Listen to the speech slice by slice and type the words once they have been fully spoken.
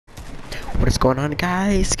What is going on,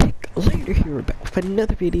 guys? Later here, we're back with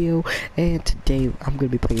another video, and today I'm gonna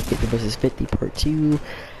be playing 50 versus 50 part 2.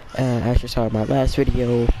 As you saw in my last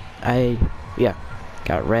video, I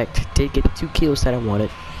got wrecked. Did get the 2 kills that I wanted,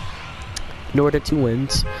 nor the 2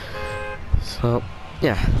 wins. So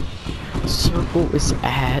yeah, circle is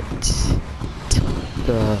at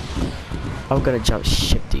the. I'm gonna jump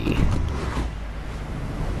shifty.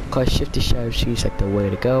 Cause shifty shadow seems like the way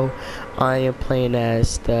to go. I am playing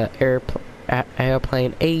as the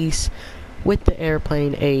airplane ace, with the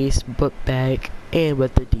airplane ace book bag, and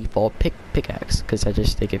with the default pickaxe, cause I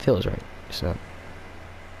just think it feels right. So,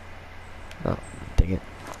 oh, dang it.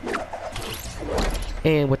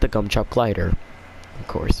 And with the gumdrop glider, of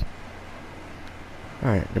course. All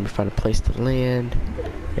right, let me find a place to land.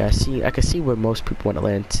 Yeah, I can see where most people want to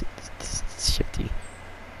land. Shifty.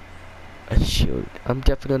 A shield. I'm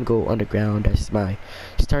definitely gonna go underground. That's my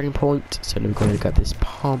starting point. So I'm gonna got this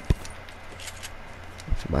pump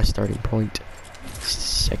for my starting point.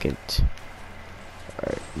 Second.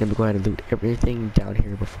 Alright, then we're going to loot everything down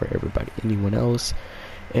here before anyone else.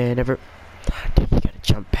 And dude, you got a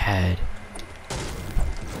jump pad.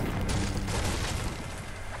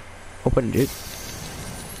 Open it.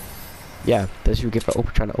 Yeah, that's what you get for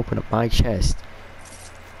trying to open up my chest.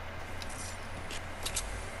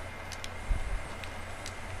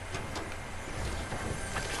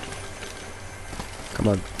 Come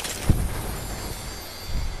on.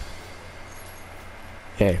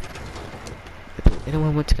 Hey. If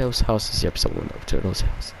anyone went to those houses? Yep, someone went up to those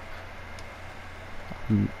houses.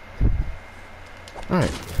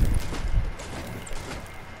 Alright.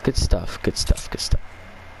 Good stuff, good stuff, good stuff.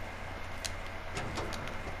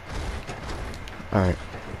 Alright.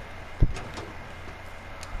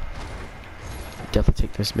 Definitely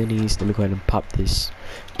take those minis. Let me go ahead and pop these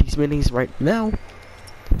minis right now.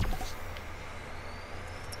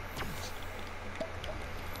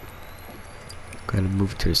 Gotta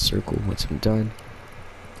move to a circle once I'm done.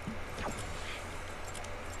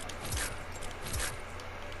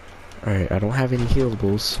 Alright, I don't have any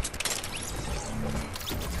healables.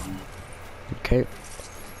 Okay.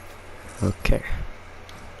 Okay.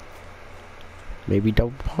 Maybe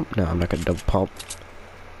double pump? No, I'm not gonna double pump.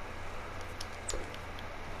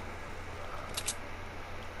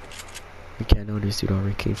 Okay, I know this dude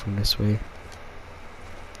already came from this way.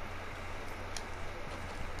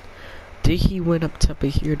 Did he went up top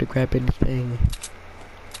of here to grab anything?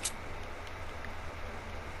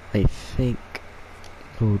 I think.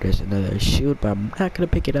 Oh, there's another shield, but I'm not gonna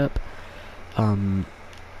pick it up.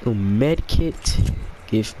 Med kit.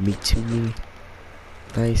 Give me to me.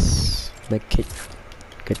 Nice med kit.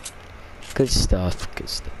 Good stuff. Good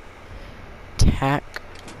stuff. Tack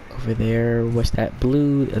over there. What's that?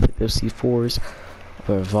 Blue. I think those C4s.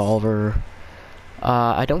 A revolver.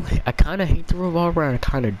 I kind of hate the revolver, and I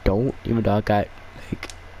kind of don't, even though I got,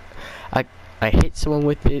 like, I hit someone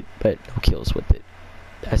with it, but no kills with it.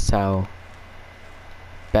 That's how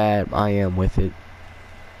bad I am with it.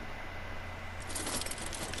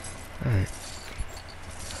 Alright.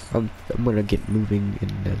 I'm gonna get moving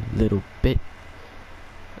in a little bit.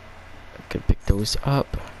 I can pick those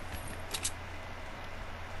up.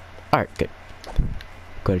 Alright, good. I'm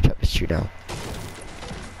gonna drop this tree now.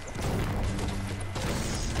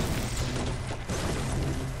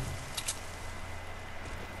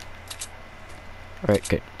 Alright,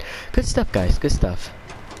 good. Good stuff, guys. Good stuff.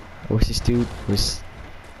 What's this dude?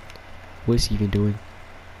 What's he even doing?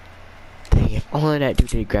 Dang, if only that dude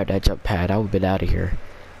didn't grab that jump pad, I would've been out of here.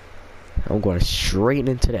 I'm going straight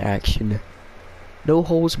into the action. No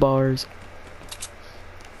holds bars.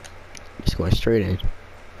 Just going straight in.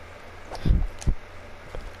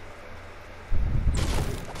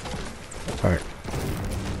 Alright.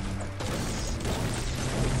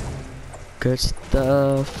 Good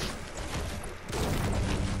stuff.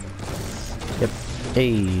 Yep.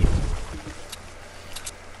 Hey.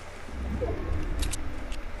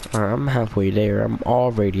 Alright, I'm halfway there. I'm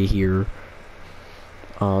already here.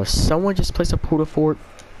 Someone just placed a portal fort.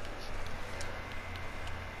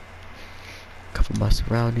 Cover my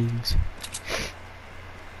surroundings.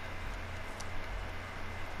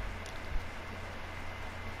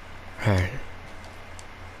 Alright.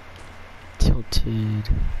 Tilted.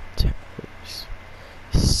 Towers.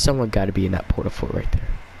 Someone gotta be in that portal fort right there.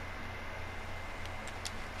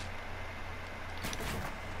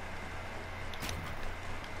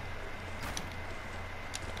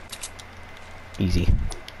 Easy.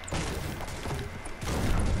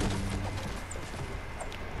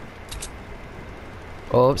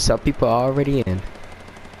 Oh, some people are already in.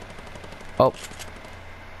 Oh.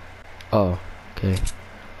 Oh, okay.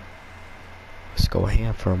 Let's go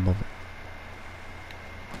ham for a moment.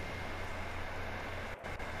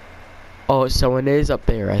 Oh, someone is up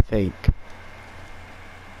there, I think.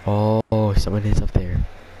 Oh, someone is up there.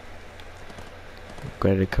 I'm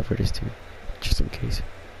glad to cover this too, just in case.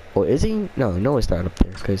 Oh, is he? No, it's not up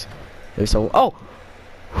there, because there's someone. Oh!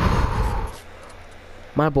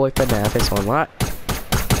 My boy FNAF is on what?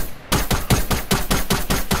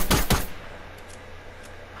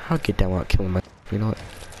 I'll get down without killing my. You know what?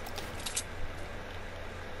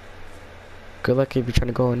 Good luck if you're trying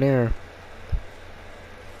to go in there.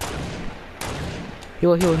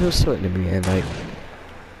 He'll shoot into me and like.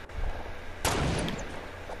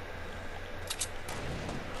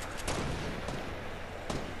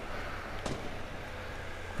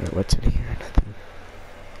 Alright, what's in here? Nothing.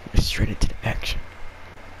 We're straight into the action.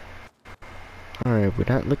 Alright, we're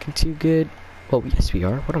not looking too good. Well, yes we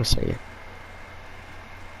are. What am I saying?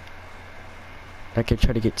 I can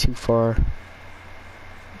try to get too far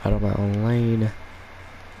out of my own lane.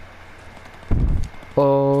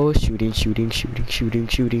 Oh, shooting.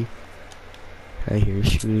 I hear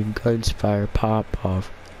shooting, guns fire, pop off.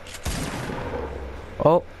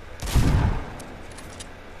 Oh.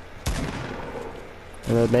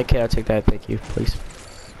 Make it, I'll take that, thank you, please.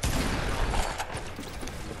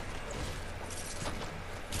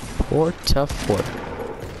 Poor tough fort.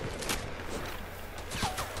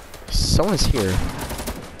 Someone's here.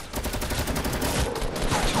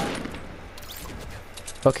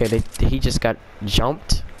 Okay, he just got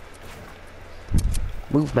jumped.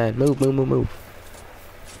 Move, man, move.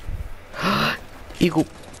 Eagle.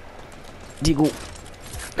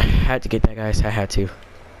 Had to get that, guys. I had to.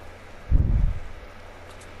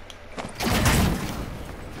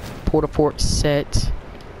 Port set.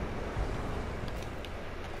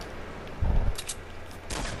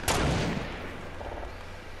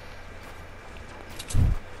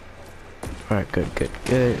 Alright, good.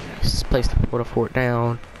 Just place the fort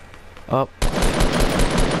down. Up.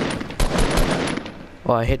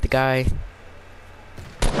 Oh, I hit the guy.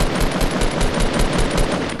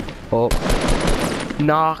 Oh.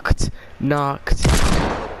 Knocked.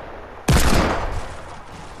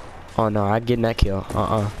 Oh no, I'm getting that kill.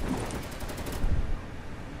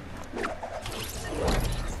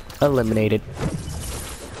 Eliminated.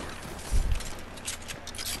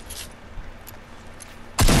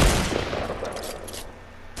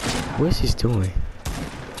 What is he doing?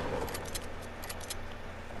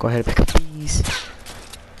 Go ahead and pick up these.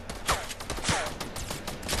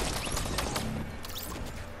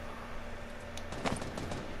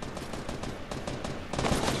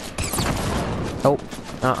 Oh,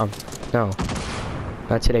 no.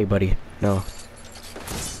 Not today, buddy. No.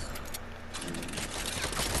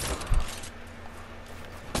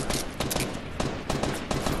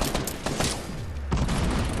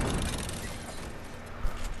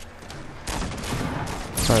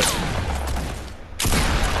 Alright.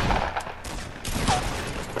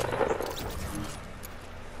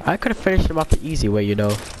 I could have finished him off the easy way, you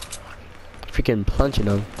know. Freaking plunging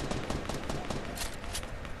him.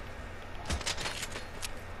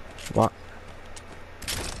 What?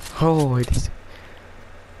 Oh, it is.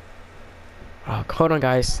 Oh, hold on,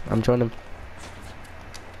 guys. I'm joining.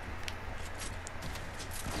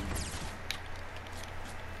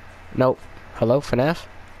 Nope. Hello, FNAF?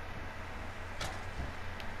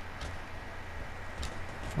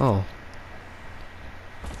 Oh.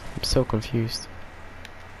 I'm so confused.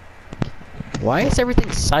 Why is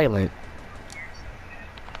everything silent?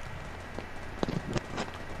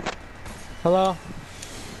 Hello?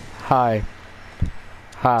 Hi.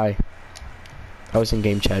 I was in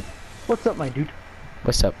game chat. What's up, my dude?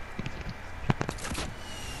 What's up?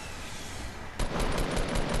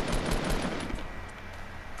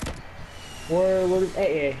 Where's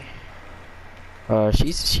AA?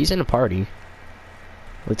 She's in a party.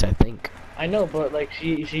 Which I think. I know, but like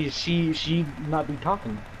she not be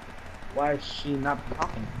talking. Why is she not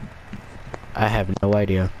talking? I have no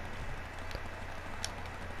idea.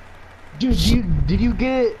 Dude, did you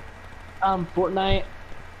get Fortnite?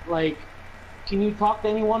 Like, can you talk to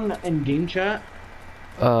anyone in game chat?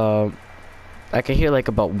 I can hear like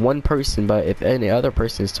about one person, but if any other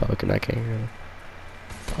person is talking, I can't hear them.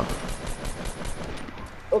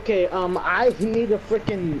 Okay, I need to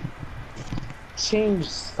freaking change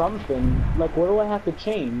something. Like, what do I have to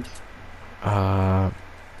change?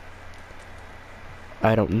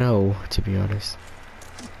 I don't know, to be honest.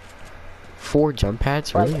 4 jump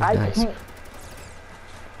pads, really like, nice. Can't...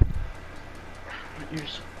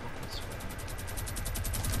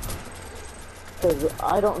 Because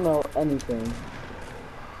I don't know anything.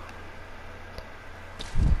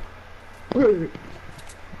 Alright.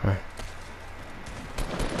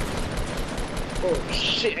 Oh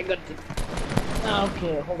shit! I got the.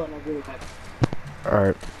 Okay, hold on, I'll be right back.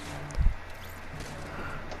 Alright.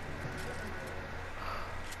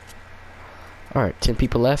 Alright, 10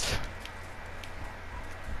 people left.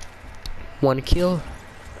 1 kill.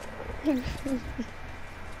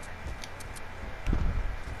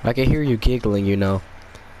 I can hear you giggling, you know.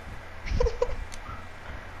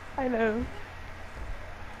 I know.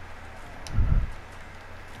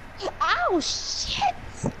 Ow, shit!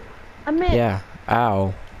 I meant, Yeah.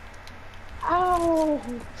 Ow. ow!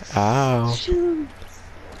 Ow. Shoot!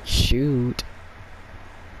 Shoot.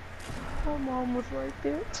 My mom was right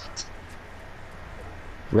there.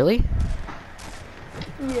 Really?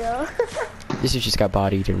 Yeah. This has just got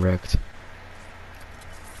bodied and wrecked.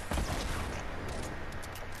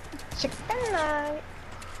 Chicken night.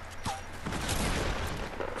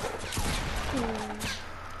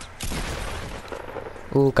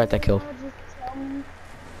 Ooh, got that kill.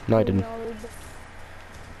 No, I didn't.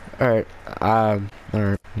 Alright.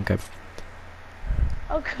 Alright. Okay.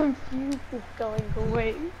 How confused is going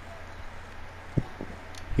away?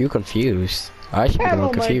 You confused. I should be the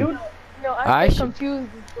one confused. No, I I think should- confused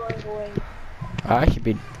is going away. I should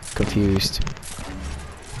be confused.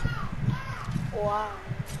 Wow.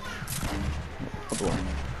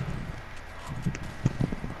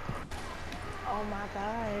 Oh my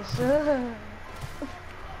gosh.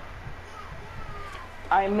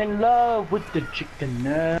 I'm in love with the chicken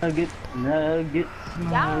nuggets, nuggets,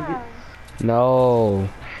 nuggets. No.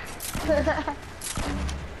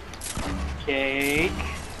 Cake.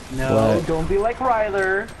 No, What? don't be like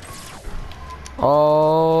Ryler.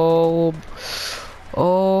 Oh.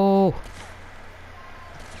 Oh.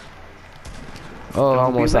 Oh, I Don't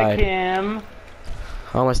almost be like died. him.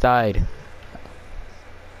 I almost died.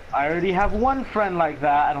 I already have one friend like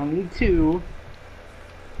that. I don't need two.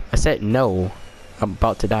 I said no. I'm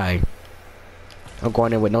about to die. I'm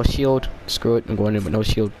going in with no shield. Screw it. I'm going in with no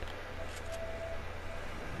shield.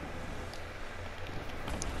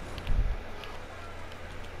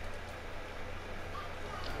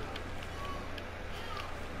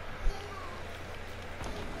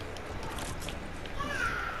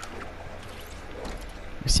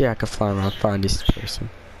 Let's see if I can fly around, find this person.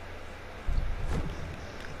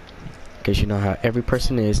 Because you know how every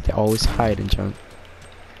person is, they always hide and jump.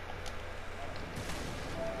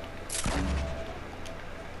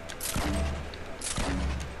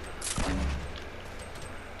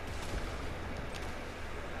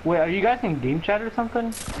 Wait, are you guys in game chat or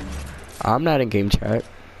something? I'm not in game chat.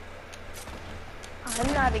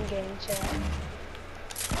 I'm not in game chat.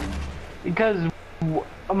 Because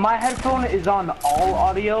my headphone is on all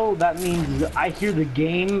audio. That means I hear the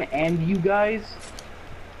game and you guys.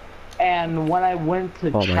 And when I went to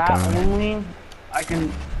Oh my chat God. only,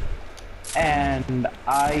 and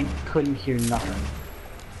I couldn't hear nothing.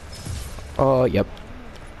 Oh, yep.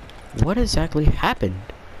 What exactly happened?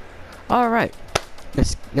 Alright.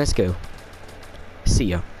 Let's go. See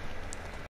ya.